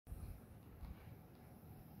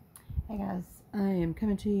Hey guys, I am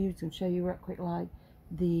coming to you to show you real quick like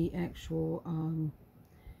the actual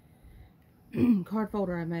card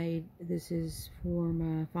folder I made. This is for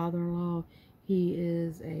my father-in-law. He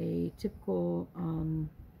is a typical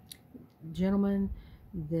gentleman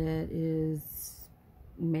that is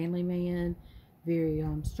manly man, very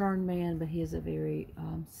stern man, but he is a very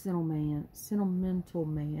sentimental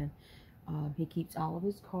man. He keeps all of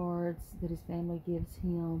his cards that his family gives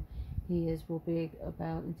him. He is real big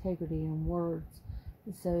about integrity and words.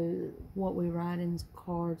 So what we write in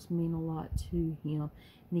cards mean a lot to him.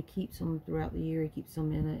 And he keeps them throughout the year. He keeps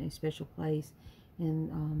them in a special place,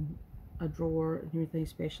 in a drawer and everything,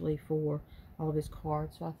 especially for all of his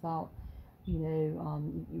cards. So I thought,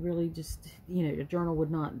 really just, a journal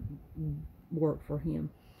would not work for him.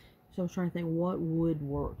 So I was trying to think what would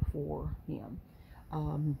work for him.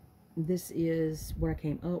 This is what I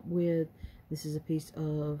came up with. This is a piece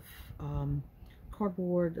of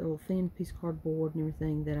cardboard, a little thin piece of cardboard and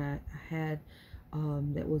everything that I had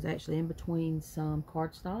that was actually in between some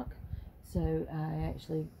cardstock. So I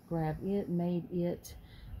actually grabbed it, made it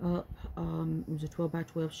up. It was a 12 by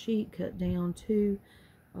 12 sheet cut down to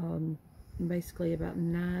basically about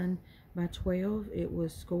 9 by 12. It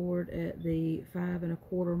was scored at the 5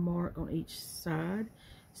 1/4 mark on each side,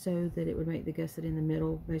 so that it would make the gusset in the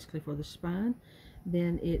middle, basically for the spine.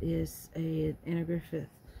 Then it is an Anna Griffith,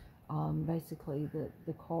 basically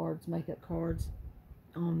the cards, makeup cards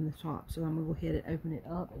on the top. So I'm gonna go ahead and open it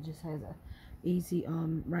up. It just has a easy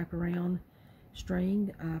wraparound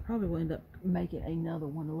string. I probably will end up making another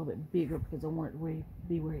one a little bit bigger because I want it to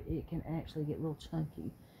be where it can actually get real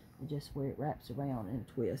chunky, just where it wraps around and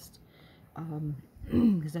twists.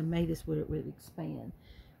 Because I made this where it would expand.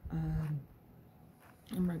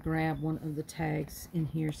 I'm going to grab one of the tags in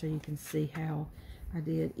here so you can see how I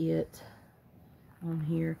did it on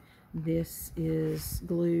here. This is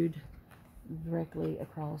glued directly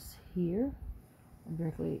across here,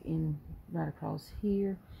 directly in right across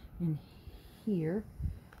here and here.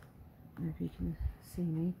 I don't know if you can see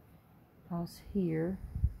me, across here,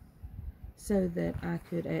 so that I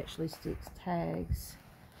could actually stick tags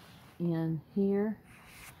in here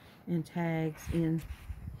and tags in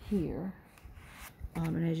here.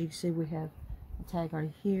 And as you can see, we have a tag right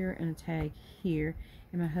here and a tag here.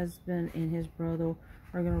 And my husband and his brother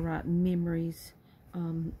are going to write memories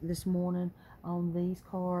this morning on these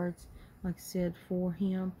cards, like I said, for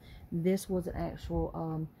him. This was an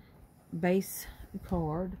actual base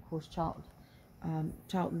card. Of course, chalked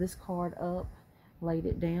this card up, laid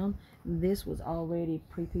it down. This was already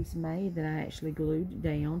pre-piece made that I actually glued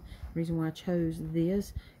down. The reason why I chose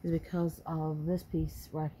this is because of this piece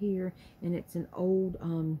right here, and it's an old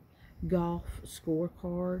golf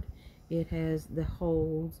scorecard. It has the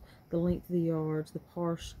holes, the length of the yards, the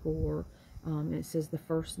par score, and it says the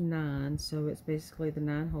first 9, so it's basically the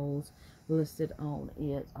 9 holes listed on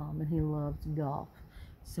it. And he loves golf,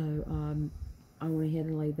 so I went ahead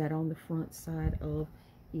and laid that on the front side of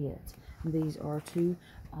it. These are 2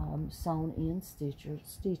 sewn in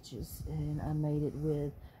stitches, and I made it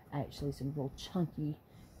with actually some real chunky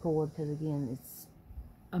cord, because again, it's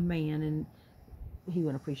a man and he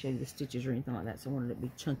wouldn't appreciate the stitches or anything like that, so I wanted it to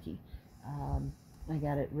be chunky. I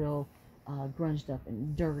got it real grunged up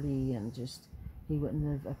and dirty, and just he wouldn't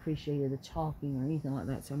have appreciated the chalking or anything like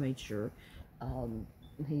that, so I made sure.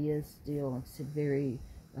 He is still, like I said, very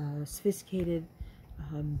sophisticated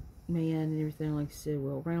man and everything, like I said,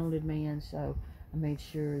 well-rounded man, so I made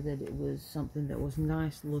sure that it was something that was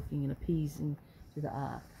nice looking and appeasing to the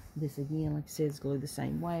eye. This again, like I said, is glued the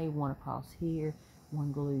same way, one across here,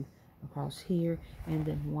 one glued across here, and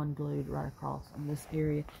then one glued right across on this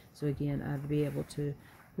area. So again, I'd be able to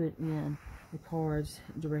put in the cards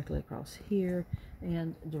directly across here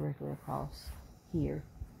and directly across here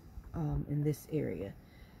in this area,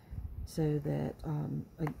 so that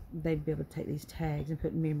they'd be able to take these tags and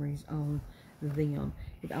put memories on them.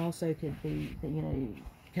 It also could be that,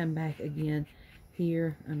 come back again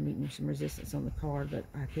here. I'm meeting some resistance on the card, but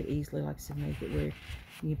I could easily, like I said, make it where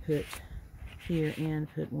you put here and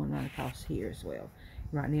put one right across here as well.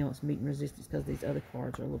 Right now it's meeting resistance because these other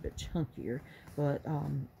cards are a little bit chunkier, but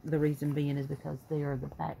the reason being is because they are the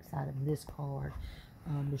back side of this card.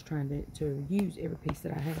 Just trying to use every piece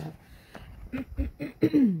that I have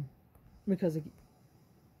because it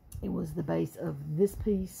was the base of this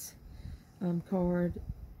piece card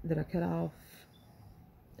that I cut off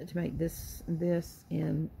to make this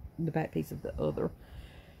and the back piece of the other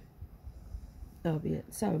of it.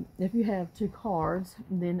 So if you have 2 cards,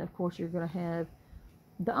 then of course you're going to have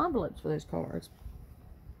the envelopes for those cards.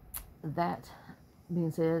 That being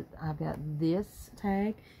said, I've got this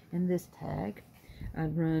tag and this tag.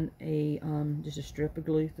 I'd run a just a strip of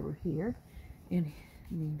glue through here, and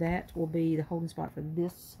that will be the holding spot for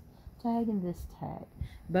this tag and this tag.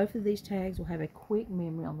 Both of these tags will have a quick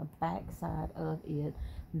memory on the back side of it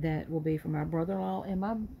that will be for my brother-in-law and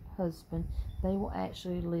my husband. They will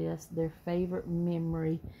actually list their favorite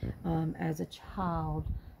memory as a child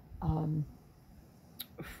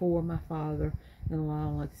for my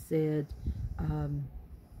father-in-law. Like I said,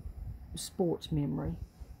 sports memory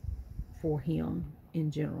for him in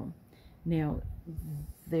general. Now,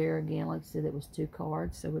 there again, like I said, it was 2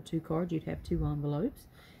 cards. So with 2 cards, you'd have 2 envelopes.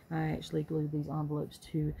 I actually glued these envelopes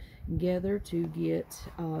together to get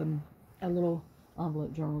a little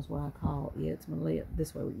envelope journal is what I call it. I'm going to lay it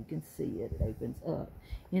this way where you can see it. It opens up.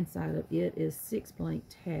 Inside of it is 6 blank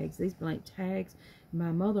tags. These blank tags,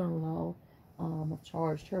 my mother-in-law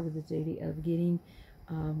charged her with the duty of getting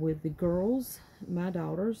with the girls, my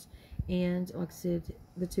daughters, and like I said,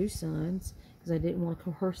 the 2 sons, because I didn't want to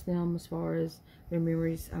coerce them as far as their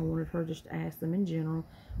memories. I wanted her just to ask them in general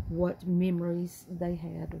what memories they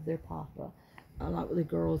had of their papa. Like with the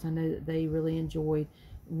girls, I know that they really enjoyed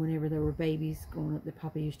whenever they were babies growing up, that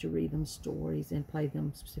papa used to read them stories and play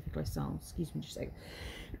them specifically songs. Excuse me just a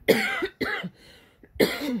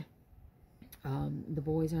second. The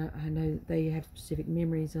boys, I know they have specific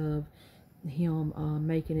memories of him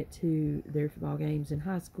making it to their football games in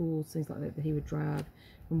high school, things like that, that he would drive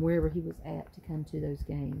from wherever he was at to come to those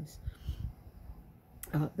games.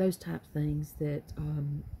 Those type of things that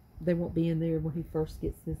they won't be in there when he first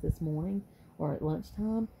gets this morning or at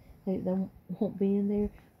lunchtime. They won't be in there,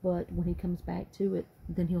 but when he comes back to it,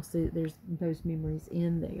 then he'll see that there's those memories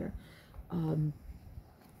in there.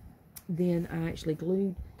 Then I actually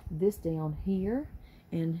glued this down here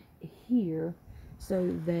and here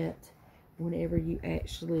so that whenever you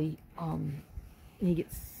actually he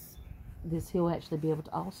gets this, he'll actually be able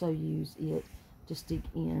to also use it to stick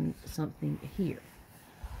in something here.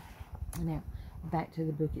 Now back to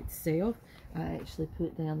the book itself, I actually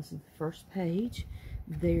put down, this is the first page.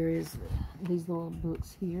 There is these little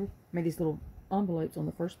books here, made these little envelopes on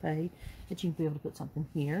the first page that you can be able to put something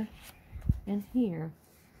here and here.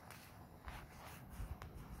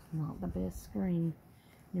 Not the best screen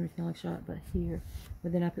and everything like that, but here.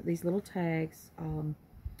 But then I put these little tags.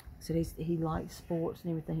 So he likes sports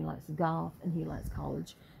and everything. He likes golf and he likes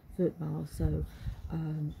college football. So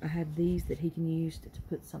I have these that he can use to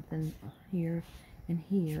put something here and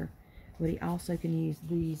here. But he also can use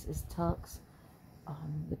these as tucks,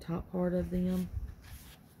 the top part of them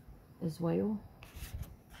as well.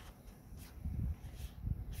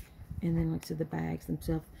 And then like I said, the bags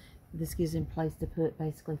themselves, this gives him place to put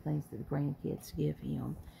basically things that the grandkids give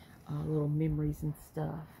him, little memories and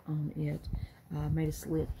stuff on it. Made a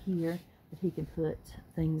slit here that he can put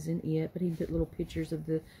things in it, but he can put little pictures of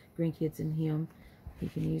the grandkids in him. He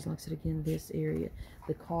can use, like I said again, this area.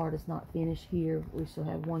 The card is not finished here. We still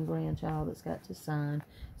have 1 grandchild that's got to sign,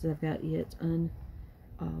 so I've got it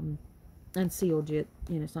unsealed yet.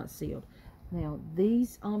 You know, it's not sealed. Now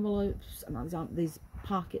these envelopes, these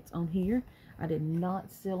pockets on here, I did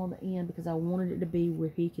not seal on the end because I wanted it to be where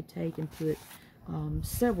he could take and put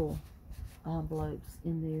several envelopes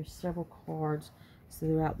in there, several cards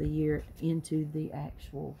throughout the year into the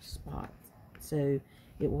actual spots. So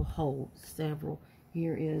it will hold several.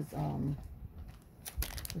 Here is,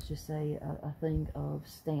 let's just say a thing of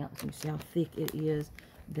stamps. You see how thick it is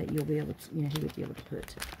that you'll be able to, you know, he would be able to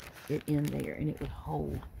put it in there and it would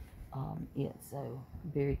hold it. So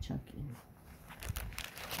very chunky.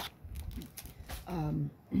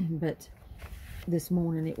 But this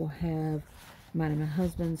morning it will have mine and my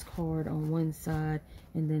husband's card on one side,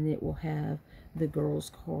 and then it will have the girls'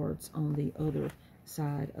 cards on the other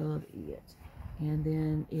side of it. And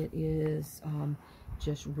then it is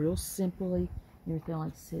just real simply, everything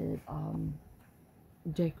like I said,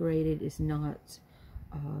 decorated. It's not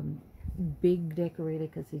big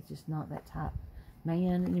decorated because he's just not that type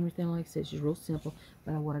man and everything like I said. It's just real simple.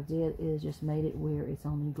 But what I did is just made it where it's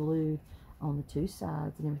only glued on the 2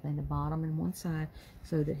 sides and everything, the bottom and one side,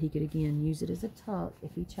 so that he could again use it as a tuck if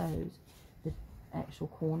he chose. The actual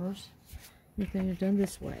corners, everything is done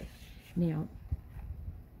this way. Now,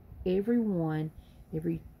 every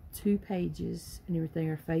 2 pages and everything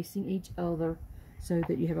are facing each other, so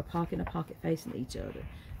that you have a pocket and a pocket facing each other.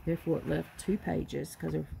 Therefore, it left 2 pages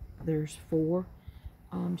because there's 4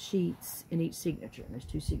 sheets in each signature, and there's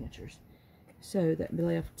 2 signatures. So that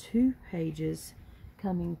left 2 pages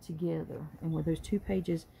coming together, and where those 2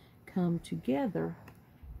 pages come together,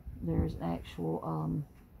 there's actual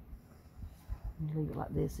leave it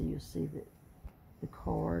like this so you'll see that the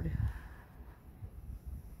card,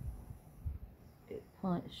 it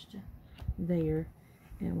punched there,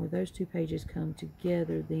 And when those two pages come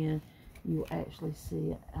together, then you'll actually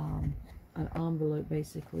see an envelope,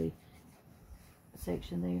 basically,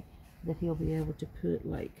 section there that he'll be able to put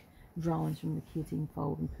like drawings from the kids he can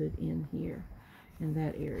fold and put in here in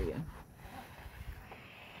that area.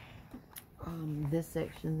 This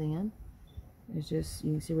section then is just,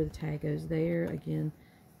 you can see where the tag goes there. Again,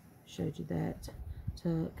 showed you that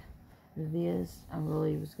tuck. This, I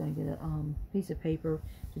really was going to get a piece of paper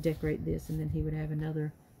to decorate this, and then he would have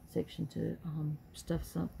another section to stuff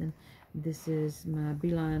something. This is my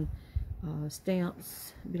Beeline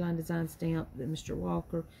stamps, Beeline design stamp that Mr.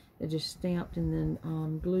 Walker that just stamped and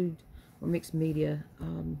then glued, or mixed media,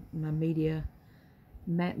 my media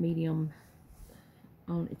matte medium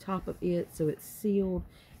on the top of it, so it's sealed,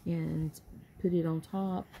 and put it on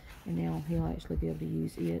top, and now he'll actually be able to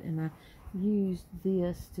use it. And I used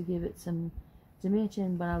this to give it some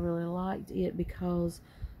dimension, but I really liked it because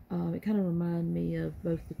it kind of reminded me of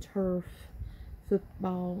both the turf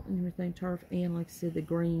football and everything, turf, and like I said, the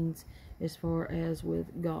greens as far as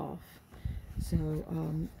with golf. So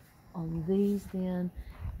on these then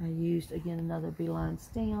I used again another Beeline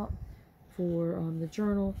stamp for the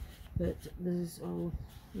journal, but these are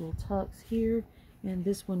little tucks here, and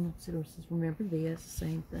this one says remember this,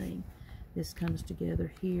 same thing. This comes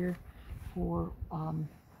together here for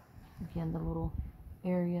again the little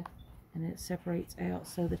area, and it separates out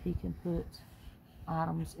so that he can put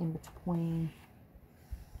items in between.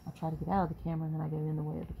 I'll try to get out of the camera and then I go in the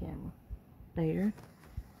way of the camera there,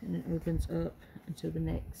 and it opens up into the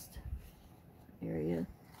next area.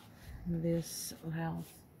 And this will house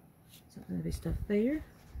something to be stuffed there,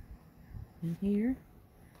 and here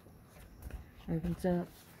opens up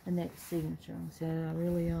the next signature. So I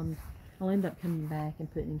really I'll end up coming back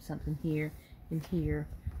and putting something here and here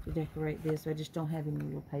to decorate this. I just don't have any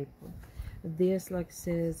real paper. This, like it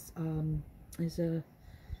says, is a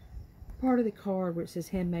part of the card where it says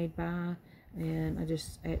handmade by, and I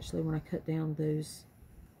just actually, when I cut down those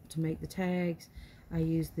to make the tags, I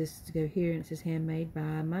used this to go here, and it says handmade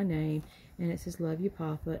by my name, and it says love you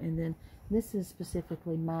Papa, and then this is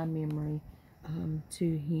specifically my memory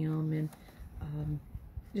to him, and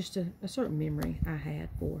just a certain memory I had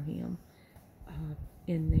for him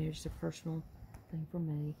in there, just a personal thing for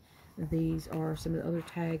me. These are some of the other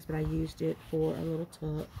tags, but I used it for a little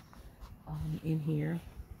tuck in here.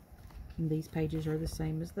 And these pages are the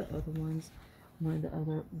same as the other ones. One of the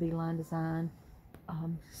other Beeline design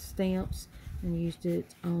stamps, and used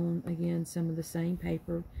it on, again, some of the same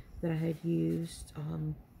paper that I had used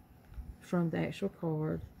from the actual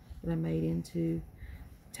card that I made into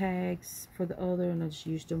tags for the other, and I just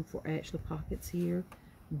used them for actual pockets here.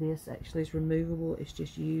 This actually is removable. It's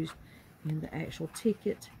just used in the actual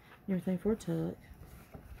ticket and everything for a tuck.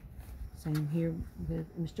 Same here with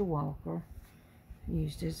Mr. Walker.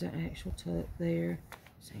 Used as an actual tuck there.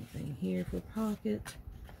 Same thing here for a pocket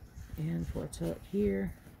and for a tuck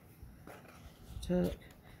here. Tuck.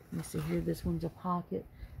 Let me see here. This one's a pocket.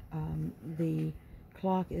 The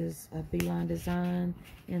clock is a Beeline design,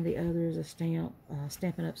 and the other is a stamp,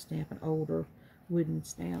 Stampin' Up! Stamp, an older wooden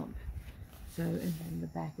stamp. So, and then the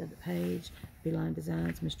back of the page, Beeline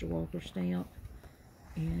Designs, Mr. Walker stamp,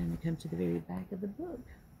 and we come to the very back of the book.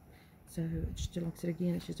 So, just like I said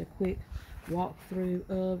again, it's just a quick walkthrough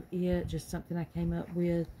of it, just something I came up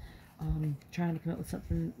with, trying to come up with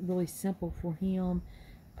something really simple for him,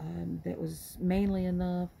 that was manly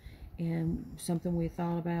enough, and something we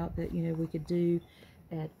thought about that, you know, we could do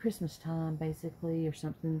at Christmas time, basically, or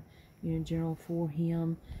something, you know, in general for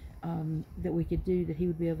him, that we could do, that he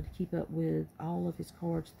would be able to keep up with all of his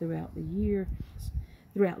cards throughout the year,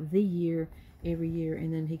 every year,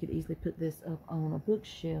 and then he could easily put this up on a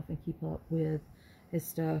bookshelf and keep up with his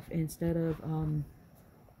stuff, instead of,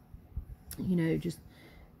 you know, just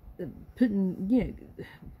putting, you know,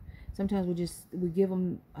 sometimes we give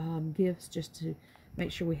them gifts just to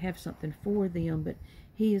make sure we have something for them, but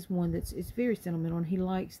he is one that's, it's very sentimental, and he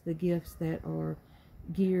likes the gifts that are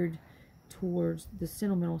geared towards the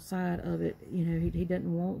sentimental side of it. You know, he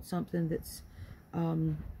doesn't want something that's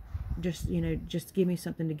just, you know, just give me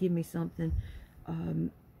something to give me something.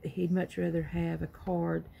 He'd much rather have a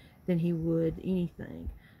card than he would anything.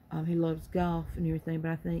 He loves golf and everything,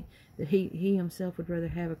 but I think that he himself would rather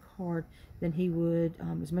have a card than he would,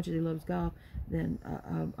 as much as he loves golf, than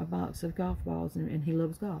a box of golf balls, and he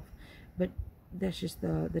loves golf. But that's just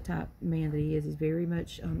the type of man that he is. He's very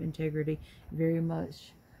much integrity, very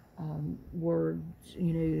much words,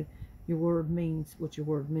 you know, your word means what your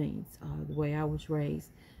word means, the way I was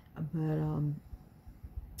raised. But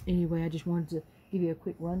anyway, I just wanted to give you a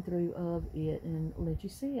quick run through of it and let you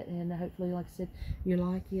see it. And hopefully, like I said, you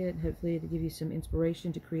like it. Hopefully it'll give you some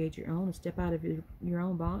inspiration to create your own and step out of your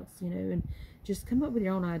own box, you know, and just come up with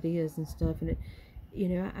your own ideas and stuff. And it, you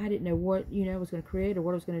know, I didn't know what, you know, I was going to create or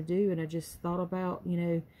what I was going to do. And I just thought about, you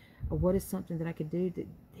know, what is something that I could do that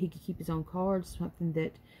he could keep his own cards, something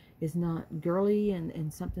that is not girly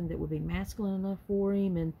and something that would be masculine enough for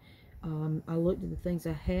him. And I looked at the things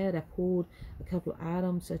I had. I pulled a couple of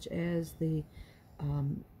items such as the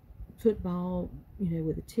football, you know,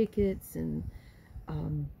 with the tickets and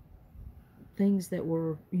things that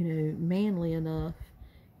were, you know, manly enough,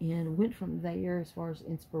 and went from there as far as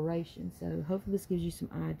inspiration. So hopefully this gives you some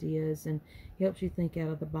ideas and helps you think out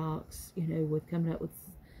of the box, you know, with coming up with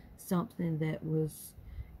something that was,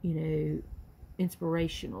 you know,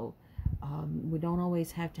 inspirational. We don't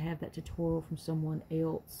always have to have that tutorial from someone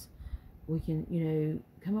else. We can, you know,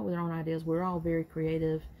 come up with our own ideas. We're all very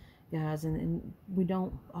creative, guys, and we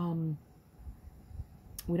don't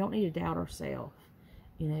need to doubt ourselves.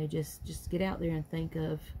 You know, just get out there and think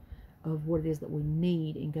of what it is that we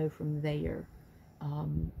need and go from there,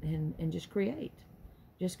 and just create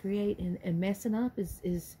and messing up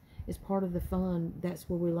is part of the fun. That's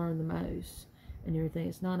where we learn the most and everything.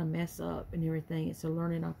 It's not a mess up and everything, it's a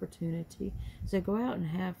learning opportunity. So go out and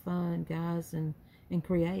have fun, guys, and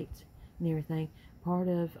create and everything. Part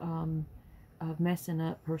of messing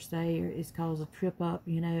up per se is called a trip up.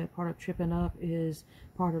 You know, part of tripping up is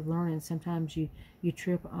part of learning. Sometimes you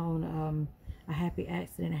trip on a happy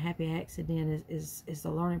accident. A happy accident is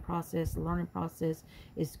the learning process. The learning process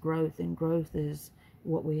is growth, and growth is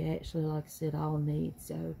what we actually, like I said, all need.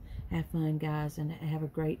 So have fun, guys, and have a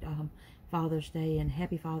great Father's Day, and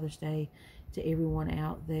happy Father's Day to everyone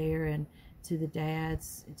out there, and to the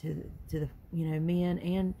dads, to the, you know, men,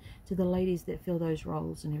 and to the ladies that fill those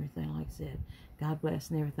roles and everything. Like I said, God bless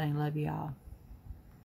and everything. Love you all.